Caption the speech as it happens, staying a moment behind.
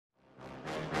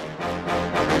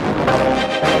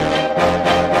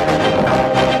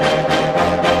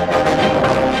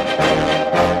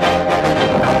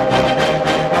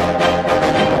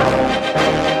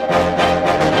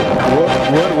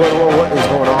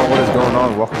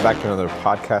welcome back to another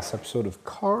podcast episode of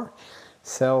Car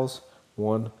Sales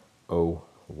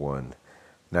 101.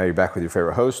 Now you're back with your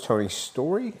favorite host, Tony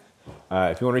Story.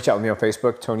 If you want to reach out with me on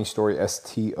Facebook, Tony Story,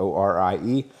 Storie. On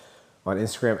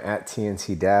Instagram, at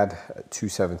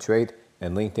TNTDad2728.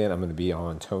 And LinkedIn, I'm going to be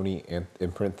on Tony, in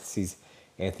parentheses,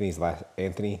 Anthony's last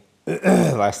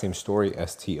name Story,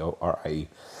 Storie. All right,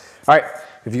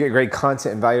 if you get great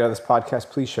content and value out of this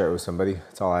podcast, please share it with somebody.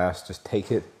 That's all I ask. Just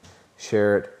take it,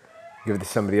 share it, give it to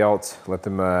somebody else. Let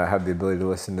them have the ability to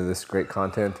listen to this great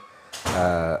content.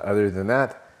 Other than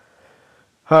that,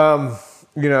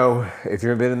 if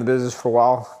you've been in the business for a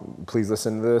while, please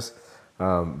listen to this.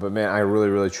 But man, I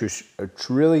really,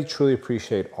 truly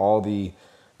appreciate all the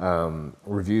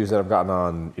reviews that I've gotten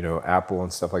on, Apple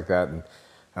and stuff like that. And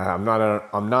I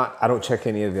don't check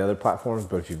any of the other platforms,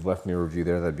 but if you've left me a review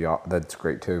there, that's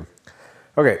great too.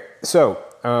 Okay, so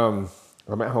I'm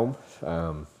at home.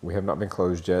 We have not been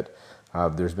closed yet.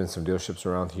 There's been some dealerships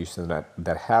around Houston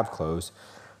that have closed.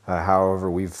 However,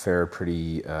 we've fared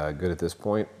pretty good at this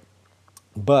point.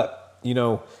 But,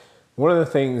 one of the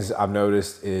things I've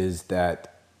noticed is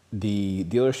that the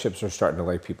dealerships are starting to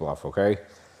lay people off, okay?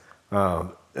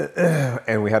 And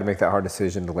we had to make that hard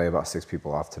decision to lay about 6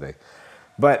 people off today.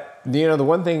 But, the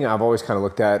one thing I've always kind of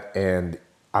looked at and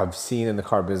I've seen in the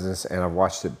car business and I've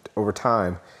watched it over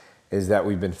time is that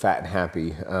we've been fat and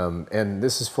happy. And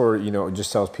this is for,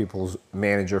 just salespeople's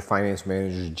manager, finance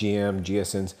managers, GM,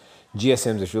 GSMs.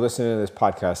 If you're listening to this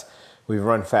podcast, we've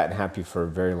run fat and happy for a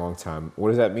very long time. What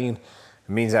does that mean?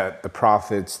 It means that the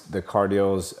profits, the car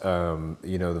deals,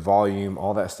 the volume,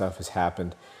 all that stuff has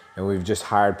happened. And we've just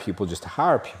hired people just to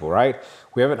hire people, right?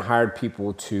 We haven't hired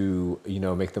people to,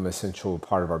 make them an essential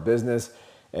part of our business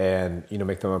and,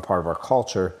 make them a part of our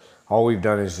culture. All we've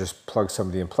done is just plug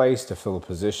somebody in place to fill a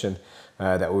position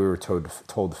that we were told to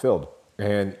fill.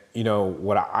 And,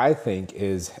 what I think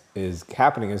is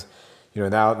happening is, now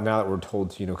that we're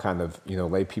told to,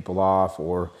 lay people off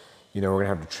or, we're going to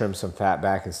have to trim some fat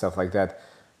back and stuff like that.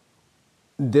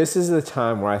 This is the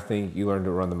time where I think you learn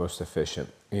to run the most efficient.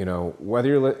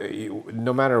 Whether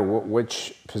no matter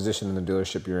which position in the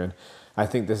dealership you're in, I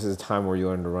think this is a time where you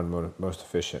learn to run most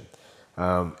efficient.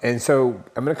 And so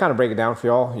I'm going to kind of break it down for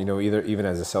y'all, even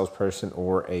as a salesperson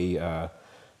or a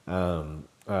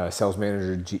sales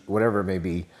manager, whatever it may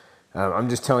be. I'm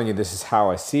just telling you this is how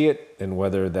I see it, and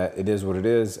whether that it is what it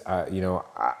is.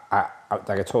 Like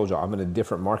I told y'all, I'm in a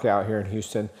different market out here in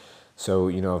Houston. So,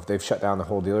 if they've shut down the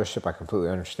whole dealership, I completely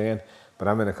understand. But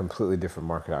I'm in a completely different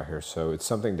market out here. So it's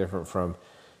something different from,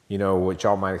 what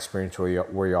y'all might experience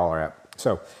where y'all are at.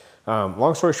 So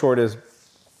long story short is,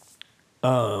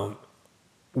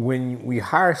 when we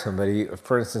hire somebody,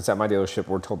 for instance, at my dealership,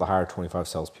 we're told to hire 25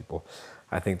 salespeople.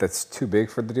 I think that's too big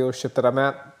for the dealership that I'm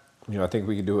at. I think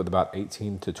we could do it with about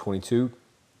 18 to 22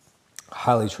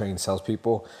 highly trained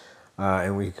salespeople,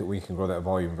 and we can grow that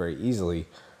volume very easily.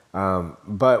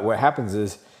 But what happens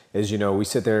is we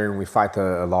sit there and we fight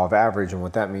the law of average, and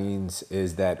what that means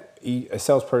is that a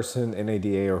salesperson,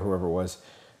 NADA or whoever it was,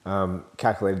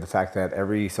 calculated the fact that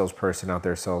every salesperson out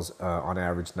there sells on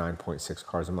average 9.6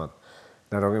 cars a month.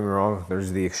 Now, don't get me wrong,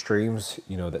 there's the extremes,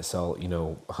 that sell,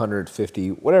 150,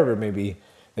 whatever it may be.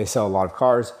 They sell a lot of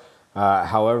cars.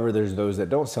 However, there's those that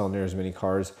don't sell near as many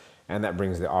cars, and that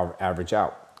brings the average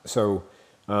out. So,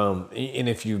 and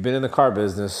if you've been in the car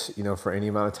business, for any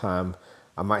amount of time,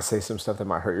 I might say some stuff that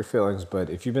might hurt your feelings, but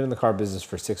if you've been in the car business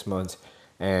for 6 months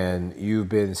and you've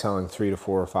been selling 3 to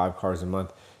 4 or 5 cars a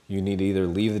month, you need to either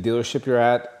leave the dealership you're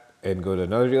at and go to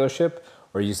another dealership,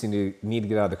 or you just need to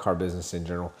get out of the car business in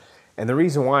general. And the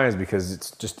reason why is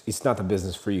because it's not the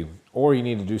business for you. Or you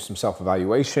need to do some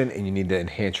self-evaluation and you need to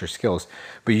enhance your skills.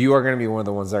 But you are going to be one of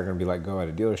the ones that are going to be let go at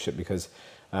a dealership because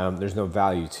there's no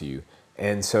value to you.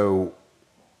 And so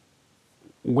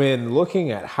when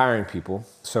looking at hiring people,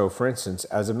 so for instance,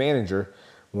 as a manager,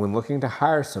 when looking to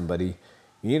hire somebody,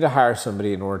 you need to hire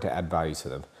somebody in order to add value to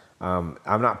them.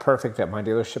 I'm not perfect at my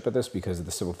dealership at this because of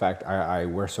the simple fact I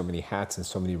wear so many hats and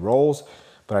so many roles,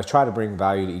 but I try to bring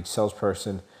value to each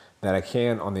salesperson that I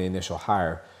can on the initial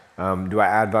hire. Do I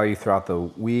add value throughout the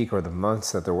week or the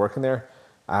months that they're working there?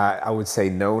 I would say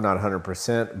no, not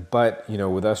 100%, but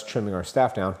with us trimming our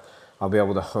staff down, I'll be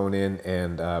able to hone in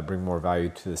and bring more value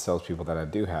to the salespeople that I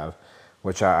do have,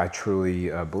 which I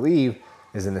truly believe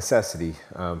is a necessity.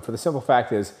 For the simple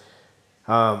fact is,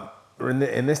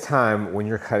 in this time when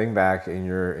you're cutting back and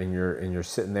you're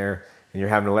sitting there and you're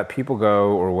having to let people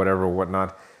go or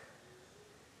whatnot,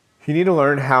 you need to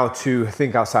learn how to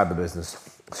think outside the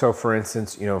business. So for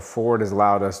instance, Ford has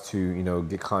allowed us to,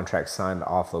 get contracts signed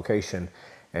off location,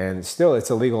 and still it's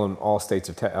illegal in all states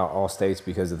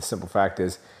because of the simple fact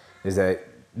is that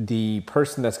the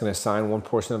person that's going to sign one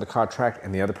portion of the contract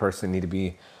and the other person need to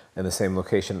be in the same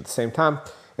location at the same time.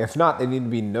 If not, they need to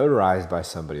be notarized by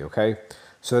somebody, okay?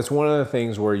 So that's one of the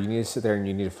things where you need to sit there and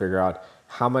you need to figure out,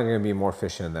 how am I going to be more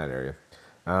efficient in that area?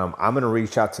 I'm going to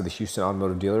reach out to the Houston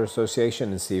Automotive Dealer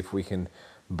Association and see if we can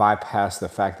bypass the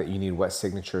fact that you need wet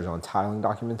signatures on titling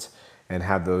documents and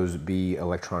have those be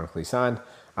electronically signed.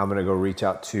 I'm going to go reach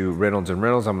out to Reynolds and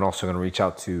Reynolds. I'm also going to reach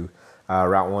out to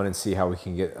Route 1 and see how we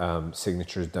can get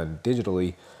signatures done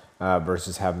digitally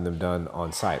versus having them done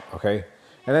on site, okay?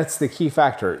 And that's the key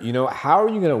factor. You know, how are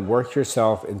you going to work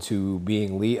yourself into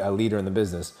being a leader in the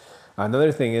business?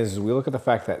 Another thing is we look at the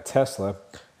fact that Tesla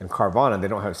and Carvana, they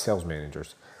don't have sales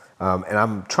managers. And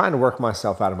I'm trying to work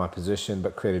myself out of my position,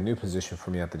 but create a new position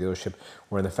for me at the dealership,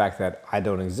 where in the fact that I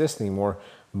don't exist anymore,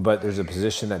 but there's a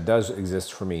position that does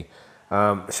exist for me.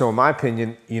 So in my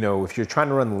opinion, you know, if you're trying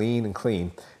to run lean and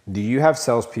clean, do you have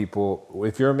salespeople?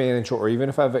 If you're a manager, or even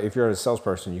if you're a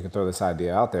salesperson, you can throw this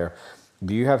idea out there.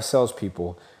 Do you have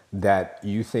salespeople that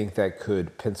you think that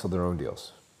could pencil their own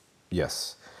deals?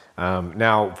 Yes.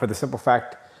 Now, for the simple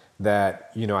fact that,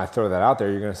 you know, I throw that out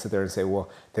there, you're going to sit there and say, well,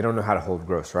 they don't know how to hold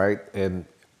gross, right? And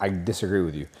I disagree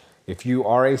with you. If you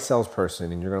are a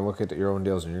salesperson and you're going to look at your own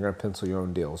deals and you're going to pencil your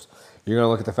own deals, you're going to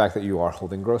look at the fact that you are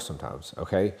holding gross sometimes,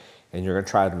 okay? And you're going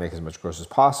to try to make as much gross as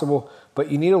possible,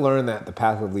 but you need to learn that the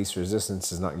path of least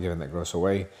resistance is not giving that gross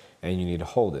away, and you need to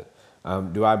hold it.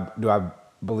 Do I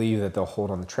believe that they'll hold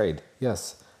on the trade?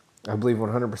 Yes. I believe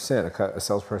 100% a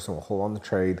salesperson will hold on the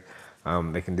trade.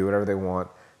 They can do whatever they want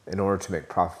in order to make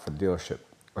profit for the dealership.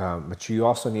 But you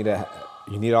also need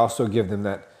to also give them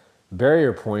that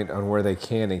barrier point on where they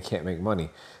can and can't make money.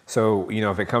 So, you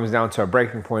know, if it comes down to a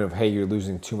breaking point of, hey, you're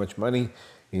losing too much money,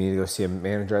 you need to go see a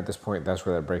manager at this point. That's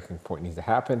where that breaking point needs to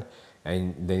happen,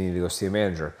 and they need to go see a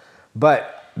manager.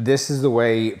 But this is the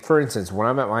way, for instance, when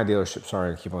I'm at my dealership,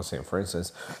 sorry, I keep on saying for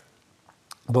instance,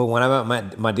 but when I'm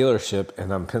at my dealership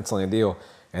and I'm penciling a deal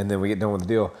and then we get done with the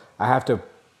deal, I have to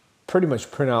pretty much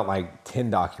print out like 10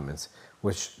 documents,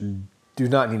 which do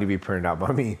not need to be printed out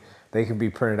by me. They can be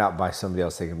printed out by somebody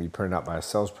else. They can be printed out by a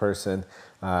salesperson,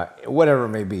 whatever it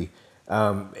may be.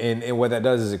 And what that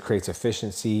does is it creates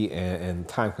efficiency and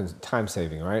time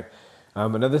saving, right?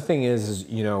 Another thing is,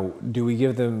 you know, do we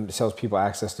give them salespeople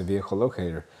access to vehicle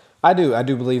locator? I do. I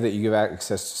do believe that you give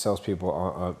access to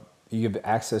salespeople. You give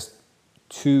access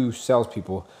to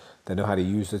salespeople that know how to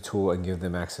use the tool and give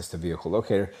them access to vehicle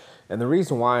locator. And the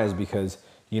reason why is because,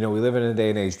 you know, we live in a day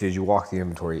and age. Did you walk the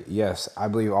inventory? Yes, I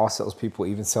believe all salespeople,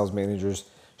 even sales managers,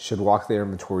 should walk their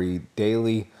inventory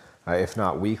daily, if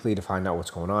not weekly, to find out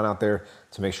what's going on out there,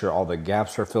 to make sure all the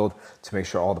gaps are filled, to make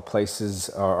sure all the places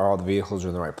or all the vehicles are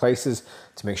in the right places,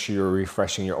 to make sure you're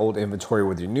refreshing your old inventory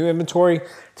with your new inventory,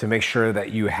 to make sure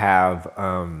that you have,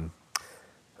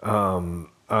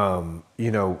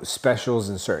 you know, specials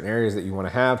in certain areas that you want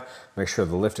to have. Make sure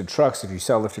the lifted trucks, if you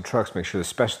sell lifted trucks, make sure the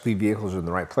specialty vehicles are in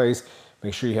the right place.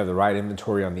 Make sure you have the right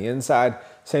inventory on the inside.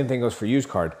 Same thing goes for used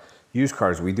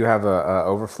cars. We do have a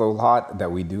overflow lot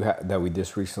that we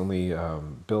just recently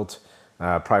built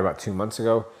probably about 2 months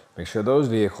ago. Make sure those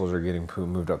vehicles are getting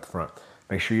moved up the front.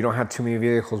 Make sure you don't have too many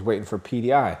vehicles waiting for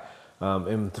PDI.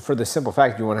 And for the simple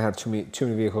fact, you want to have too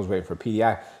many vehicles waiting for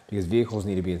PDI because vehicles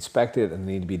need to be inspected and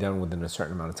they need to be done within a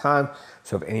certain amount of time.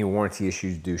 So if any warranty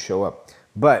issues do show up.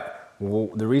 But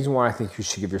the reason why I think you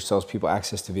should give your salespeople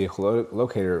access to vehicle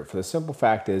locator, for the simple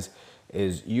fact is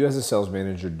you as a sales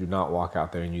manager do not walk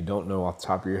out there and you don't know off the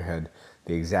top of your head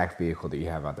the exact vehicle that you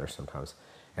have out there sometimes.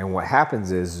 And what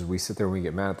happens is we sit there and we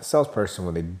get mad at the salesperson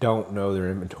when they don't know their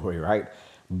inventory, right?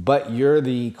 But you're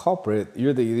the culprit.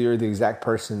 You're the exact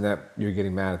person that you're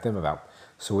getting mad at them about.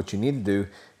 So what you need to do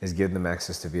is give them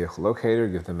access to vehicle locator,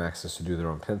 give them access to do their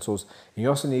own pencils. And you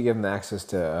also need to give them access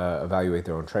to evaluate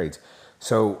their own trades.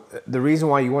 So the reason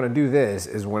why you want to do this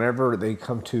is whenever they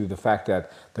come to the fact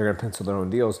that they're going to pencil their own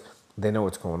deals, they know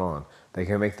what's going on. They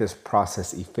can make this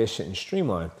process efficient and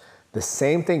streamlined. The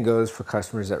same thing goes for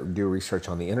customers that do research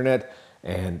on the internet,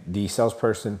 and the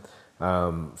salesperson,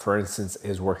 for instance,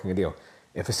 is working a deal.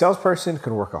 If a salesperson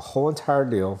can work a whole entire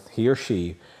deal, he or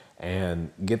she,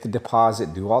 and get the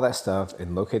deposit, do all that stuff,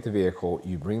 and locate the vehicle,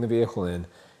 you bring the vehicle in,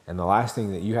 and the last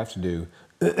thing that you have to do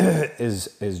is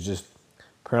just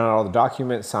print out all the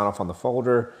documents, sign off on the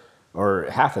folder, or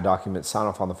half the documents, sign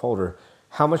off on the folder.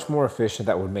 How much more efficient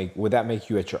would that make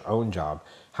you at your own job?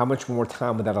 How much more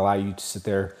time would that allow you to sit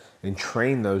there and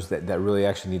train those that really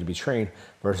actually need to be trained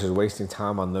versus wasting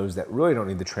time on those that really don't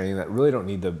need the training, that really don't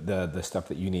need the stuff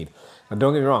that you need? Now,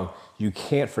 don't get me wrong. You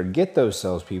can't forget those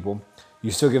salespeople.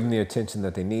 You still give them the attention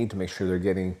that they need to make sure they're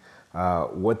getting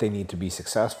what they need to be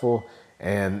successful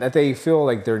and that they feel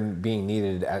like they're being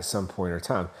needed at some point or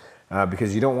time.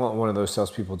 Because you don't want one of those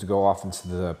salespeople to go off into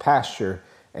the pasture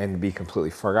and be completely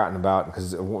forgotten about,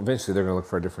 because eventually they're going to look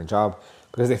for a different job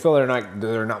because they feel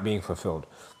they're not being fulfilled,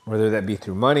 whether that be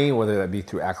through money, whether that be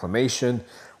through acclamation,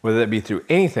 whether that be through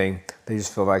anything. They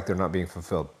just feel like they're not being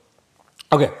fulfilled.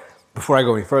 Okay, before I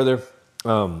go any further,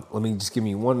 let me just give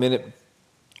me 1 minute.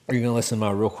 You're going to listen to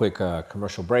my real quick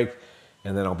commercial break,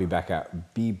 and then I'll be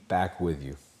back with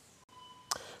you.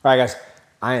 All right, guys,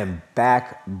 I am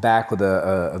back with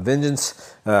a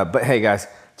vengeance. But hey, guys,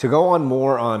 to go on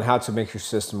more on how to make your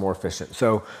system more efficient.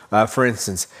 So, for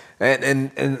instance,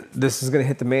 and this is going to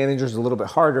hit the managers a little bit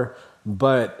harder,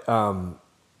 but one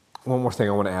more thing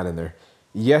I want to add in there.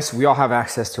 Yes, we all have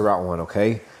access to Route 1,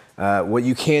 okay? What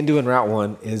you can do in Route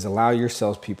 1 is allow your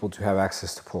salespeople to have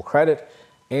access to pull credit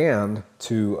and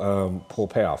to pull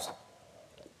payoffs.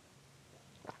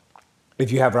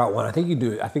 If you have Route 1, I think you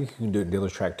can do it in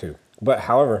Dealertrack too. But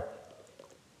however,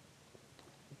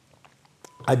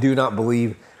 I do not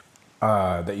believe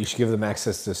that you should give them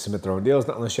access to submit their own deals,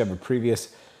 not unless you have a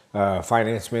previous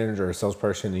finance manager or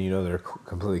salesperson and you know they're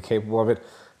completely capable of it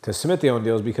to submit their own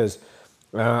deals, because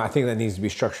I think that needs to be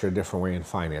structured a different way in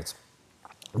finance.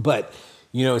 But,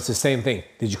 you know, it's the same thing.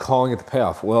 Did you call and get the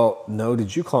payoff? Well, no.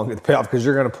 Did you call and get the payoff? Because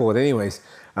you're going to pull it anyways.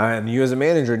 And you as a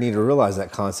manager need to realize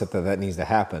that concept, that needs to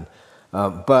happen.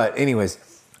 But anyways,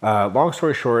 long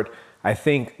story short, I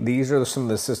think these are some of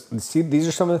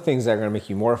the things that are going to make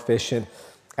you more efficient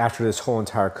after this whole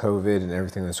entire COVID and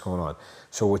everything that's going on.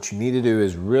 So what you need to do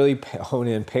is really hone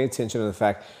in, pay attention to the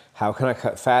fact, how can I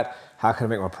cut fat? How can I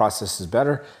make my processes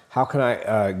better? How can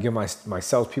I give my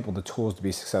salespeople the tools to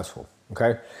be successful?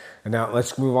 Okay. And now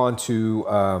let's move on to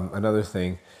another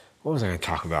thing. What was I going to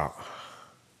talk about?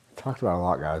 I talked about a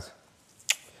lot, guys.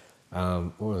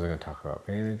 What was I going to talk about?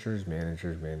 Managers,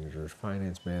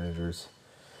 finance managers.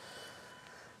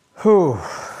 Whew,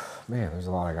 man, there's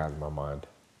a lot I got in my mind.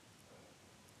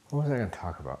 What was I going to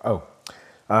talk about?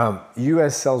 You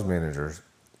as sales managers,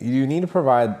 you need to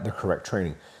provide the correct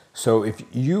training. So if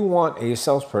you want a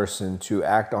salesperson to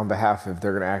act on behalf, if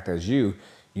they're going to act as you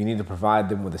need to provide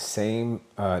them with the same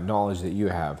knowledge that you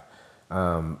have.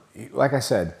 Like I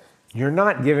said, you're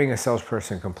not giving a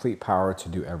salesperson complete power to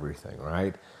do everything,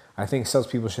 right? I think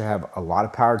salespeople should have a lot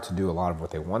of power to do a lot of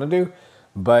what they want to do.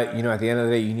 But, you know, at the end of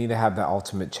the day, you need to have the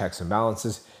ultimate checks and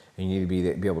balances, and you need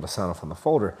to be able to sign off on the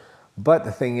folder. But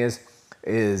the thing is,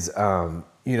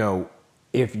 you know,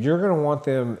 if you're going to want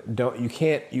them, you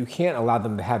can't allow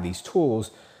them to have these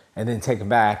tools and then take them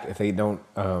back if they don't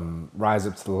rise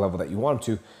up to the level that you want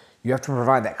them to. You have to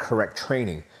provide that correct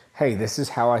training. Hey, this is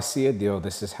how I see a deal.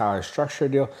 This is how I structure a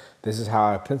deal. This is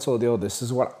how I pencil a deal. This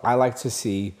is what I like to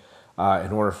see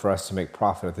in order for us to make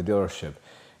profit at the dealership.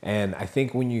 And I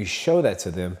think when you show that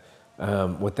to them,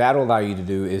 what that will allow you to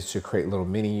do is to create little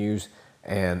mini yous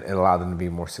and allow them to be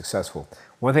more successful.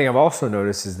 One thing I've also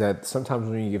noticed is that sometimes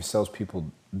when you give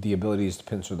salespeople the abilities to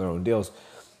pencil their own deals,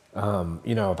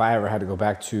 you know, if I ever had to go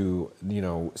back to, you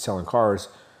know, selling cars,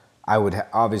 I would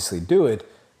obviously do it,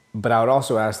 but I would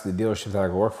also ask the dealership that I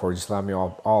go work for, just allow me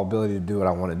all ability to do what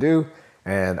I want to do,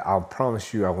 and I'll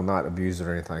promise you I will not abuse it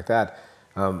or anything like that.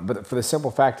 But for the simple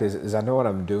fact is I know what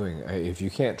I'm doing. If you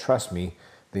can't trust me,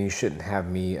 then you shouldn't have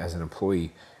me as an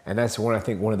employee. And that's I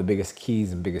think one of the biggest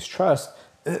keys and biggest trust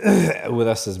with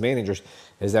us as managers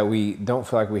is that we don't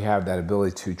feel like we have that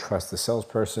ability to trust the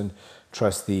salesperson,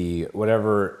 trust the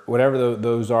whatever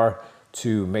those are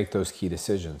to make those key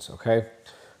decisions. Okay.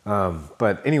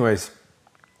 But anyways,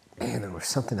 man, there was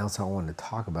something else I wanted to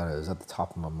talk about. It was at the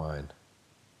top of my mind.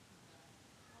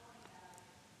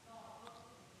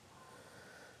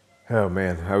 Oh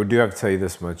man, I do have to tell you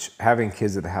this much. Having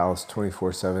kids at the house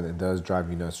 24/7, it does drive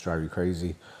you nuts, drive you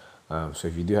crazy. So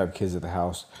if you do have kids at the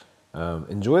house,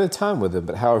 enjoy the time with them,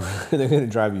 but however, they're going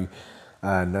to drive you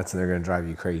nuts and they're going to drive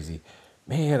you crazy.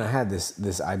 Man, I had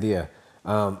this idea.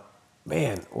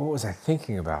 Man, what was I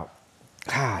thinking about?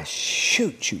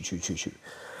 Shoot.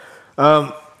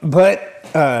 But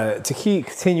to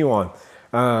continue on,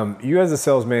 you as a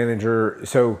sales manager,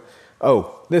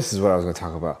 this is what I was going to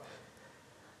talk about.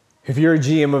 If you're a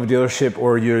GM of a dealership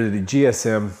or you're the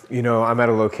GSM, you know, I'm at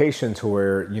a location to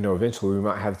where, you know, eventually we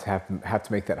might have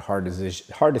to make that hard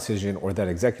decision or that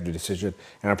executive decision.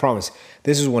 And I promise,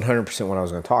 this is 100% what I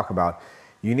was going to talk about.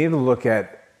 You need to look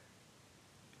at,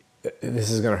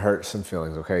 this is going to hurt some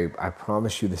feelings, okay? I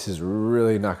promise you this is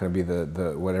really not going to be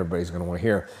the what everybody's going to want to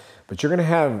hear. But you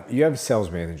have sales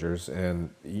managers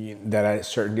that at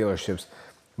certain dealerships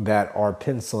that are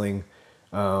penciling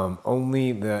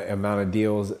only the amount of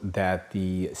deals that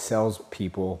the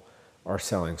salespeople are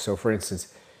selling. So for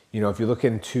instance, if you look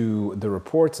into the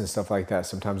reports and stuff like that,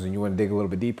 sometimes when you want to dig a little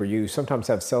bit deeper, you sometimes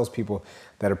have salespeople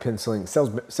that are penciling,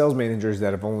 sales managers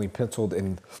that have only penciled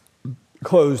and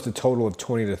closed a total of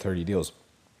 20 to 30 deals.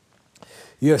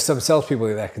 You have some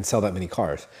salespeople that can sell that many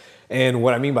cars. And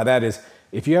what I mean by that is,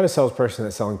 if you have a salesperson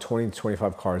that's selling 20 to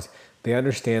 25 cars, they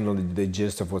understand the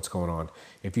gist of what's going on.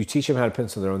 If you teach them how to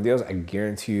pencil their own deals, I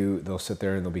guarantee you they'll sit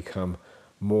there and they'll become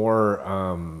more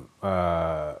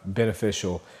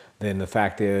beneficial than the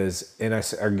fact is, and I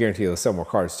guarantee they'll sell more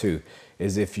cars too,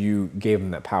 is if you gave them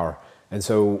that power. And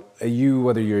so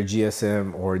whether you're a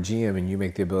GSM or a GM and you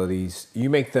make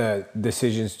the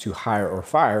decisions to hire or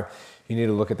fire, you need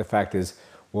to look at the fact is,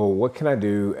 well, what can I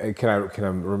do? Can I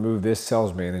remove this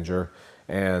sales manager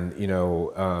and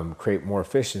create more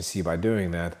efficiency by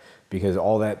doing that? Because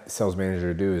all that sales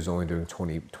manager do is only doing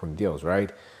 20 deals,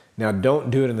 right? Now, don't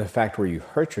do it in the fact where you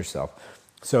hurt yourself.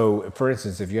 So, for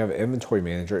instance, if you have an inventory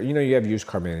manager, you have used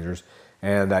car managers,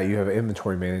 and you have an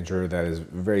inventory manager that is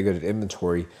very good at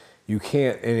inventory. You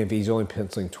can't, and if he's only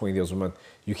penciling 20 deals a month,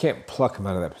 you can't pluck him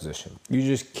out of that position. You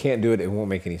just can't do it. It won't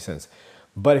make any sense.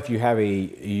 But if you have a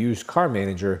used car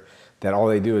manager that all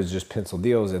they do is just pencil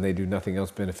deals and they do nothing else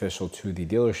beneficial to the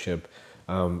dealership,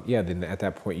 then at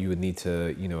that point you would need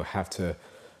to, have to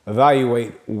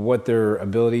evaluate what their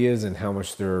ability is and how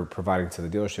much they're providing to the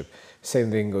dealership.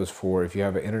 Same thing goes for if you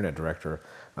have an internet director.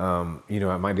 At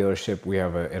my dealership, we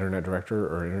have an internet director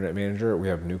or internet manager. We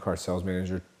have a new car sales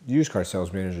manager, used car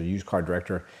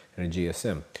director, and a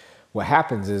GSM. What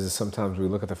happens is sometimes we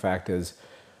look at the fact is,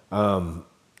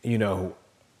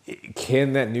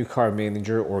 can that new car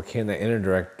manager or can that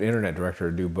internet director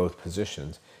do both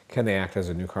positions? Can they act as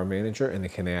a new car manager and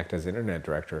can they act as internet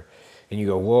director? And you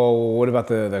go, well, what about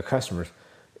the customers?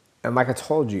 And like I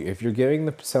told you, if you're giving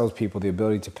the salespeople the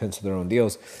ability to pencil their own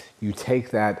deals, you take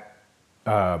that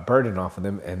burden off of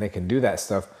them and they can do that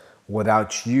stuff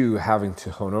without you having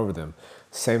to hone over them.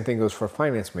 Same thing goes for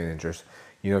finance managers.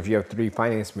 If you have 3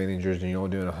 finance managers and you're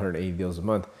only doing 180 deals a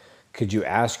month, could you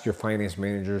ask your finance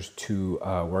managers to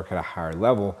work at a higher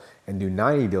level and do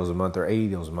 90 deals a month or 80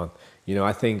 deals a month?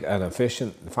 I think an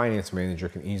efficient finance manager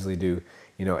can easily do,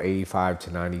 85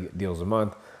 to 90 deals a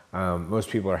month. Most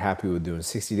people are happy with doing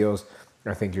 60 deals.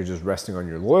 I think you're just resting on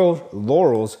your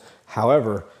laurels.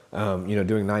 However,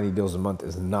 doing 90 deals a month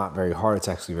is not very hard. It's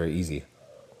actually very easy.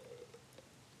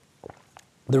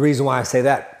 The reason why I say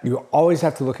that, you always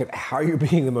have to look at how you're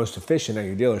being the most efficient at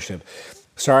your dealership.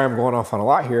 Sorry, I'm going off on a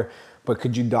lot here, but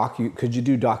could you do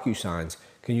DocuSigns?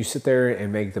 Can you sit there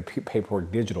and make the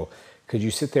paperwork digital? Could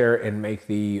you sit there and make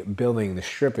the billing, the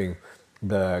stripping,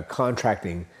 the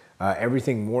contracting,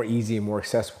 everything more easy and more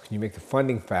accessible? Can you make the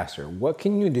funding faster? What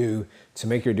can you do to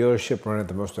make your dealership run at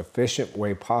the most efficient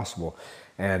way possible?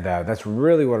 And that's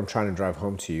really what I'm trying to drive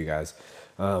home to you guys.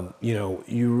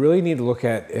 You really need to look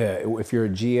at if you're a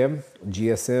GM,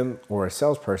 GSM, or a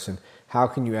salesperson, how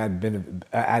can you add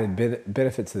added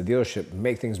benefits to the dealership,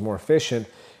 make things more efficient,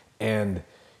 and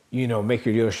make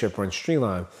your dealership run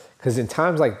streamlined? Because in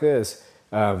times like this,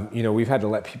 we've had to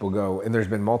let people go, and there's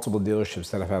been multiple dealerships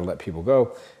that have had to let people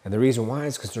go, and the reason why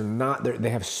is because they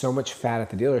have so much fat at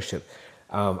the dealership.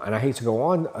 And I hate to go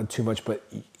on too much, but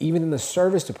even in the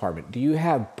service department, do you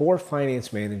have 4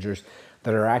 finance managers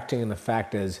that are acting in the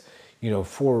fact as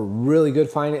 4 really good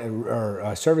finance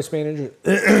or service managers?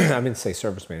 I meant to say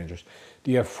service managers.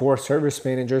 Do you have 4 service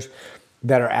managers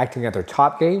that are acting at their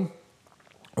top game,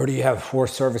 or do you have 4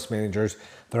 service managers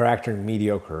that are acting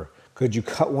mediocre? Could you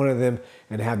cut one of them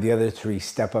and have the other 3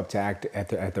 step up to act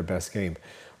at their best game?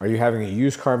 Are you having a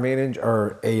used car manager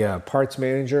or a parts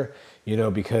manager,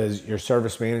 because your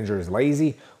service manager is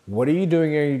lazy? What are you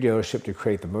doing in your dealership to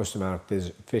create the most amount of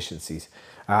efficiencies?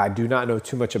 I do not know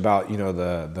too much about,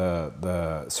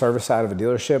 the service side of a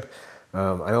dealership.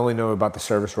 I only know about the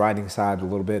service writing side a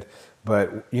little bit,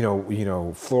 but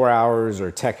floor hours or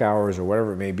tech hours or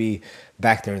whatever it may be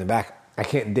back there in the back, I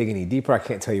can't dig any deeper. I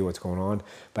can't tell you what's going on.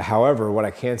 But however, what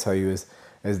I can tell you is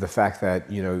the fact that,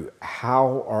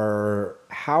 how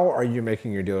are you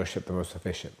making your dealership the most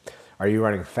efficient? Are you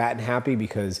running fat and happy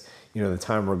because, the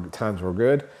times were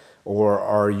good? Or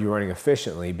are you running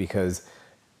efficiently because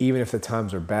even if the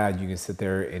times are bad, you can sit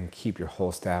there and keep your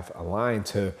whole staff aligned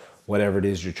to whatever it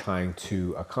is you're trying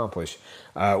to accomplish,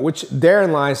 which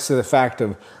therein lies to the fact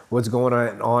of what's going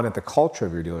on at the culture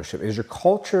of your dealership. Is your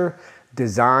culture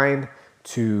designed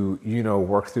to,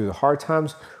 work through the hard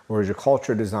times, or is your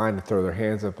culture designed to throw their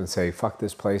hands up and say, fuck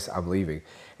this place, I'm leaving?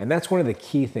 And that's one of the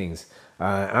key things.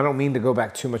 I don't mean to go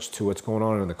back too much to what's going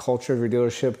on in the culture of your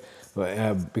dealership,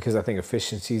 because I think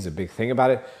efficiency is a big thing about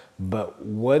it. but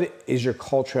what is your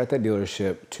culture at that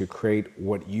dealership to create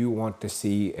what you want to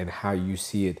see and how you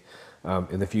see it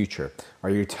in the future? Are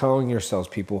you telling your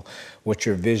salespeople what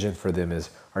your vision for them is?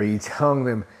 Are you telling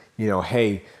them,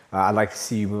 hey, I'd like to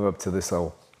see you move up to this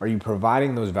level? Are you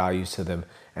providing those values to them?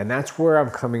 And that's where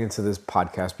I'm coming into this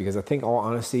podcast, because I think, all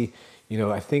honesty,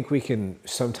 I think we can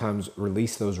sometimes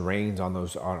release those reins on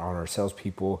our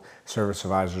salespeople, service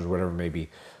advisors, whatever it may be.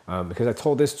 Because I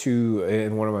told this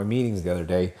in one of my meetings the other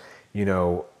day,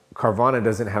 Carvana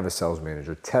doesn't have a sales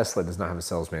manager. Tesla does not have a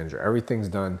sales manager. Everything's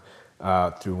done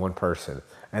through one person.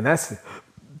 And that's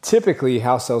typically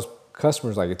how sales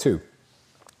customers like it too.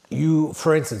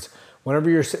 For instance, whenever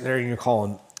you're sitting there and you're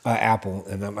calling Apple,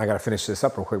 and I got to finish this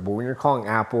up real quick, but when you're calling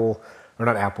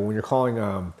when you're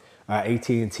calling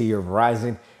AT&T or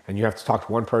Verizon, and you have to talk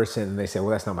to one person and they say, well,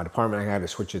 that's not my department, I got to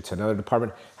switch it to another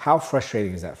department. How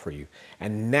frustrating is that for you?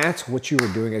 And that's what you were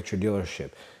doing at your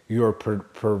dealership. You are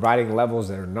providing levels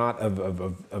that are not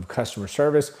of customer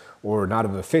service or not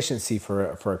of efficiency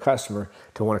for a customer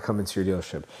to want to come into your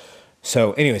dealership.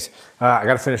 So anyways, I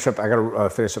got to finish up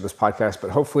this podcast, but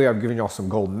hopefully I'm giving y'all some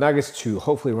golden nuggets to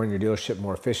hopefully run your dealership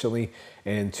more efficiently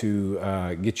and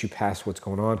to get you past what's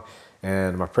going on.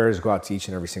 And my prayers go out to each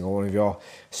and every single one of y'all.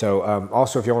 So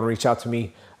also, if y'all want to reach out to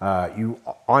me, you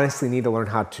honestly need to learn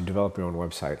how to develop your own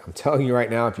website. I'm telling you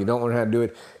right now, if you don't learn how to do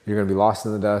it, you're going to be lost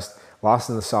in the dust, lost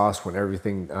in the sauce when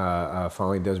everything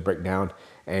finally does break down,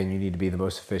 and you need to be the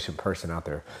most efficient person out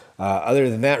there. Other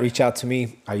than that, reach out to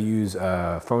me. I use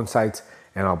phone sites,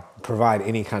 and I'll provide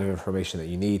any kind of information that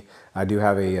you need. I do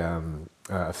have a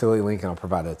affiliate link, and I'll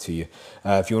provide that to you.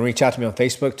 If you want to reach out to me on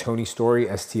Facebook, Tony Story,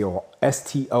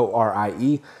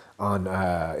 Storie, on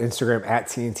Instagram at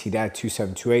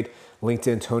TNTDad2728,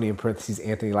 LinkedIn, Tony in parentheses,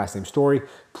 Anthony, last name Story.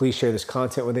 Please share this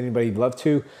content with anybody you'd love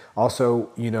to. Also,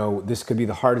 this could be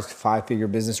the hardest 5-figure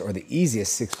business or the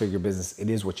easiest 6-figure business. It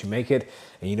is what you make it.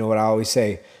 And you know what I always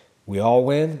say, we all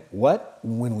win. What?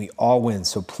 When we all win.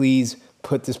 So please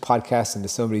put this podcast into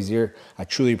somebody's ear. I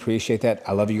truly appreciate that.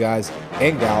 I love you guys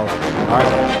and gals. All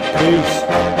right, peace.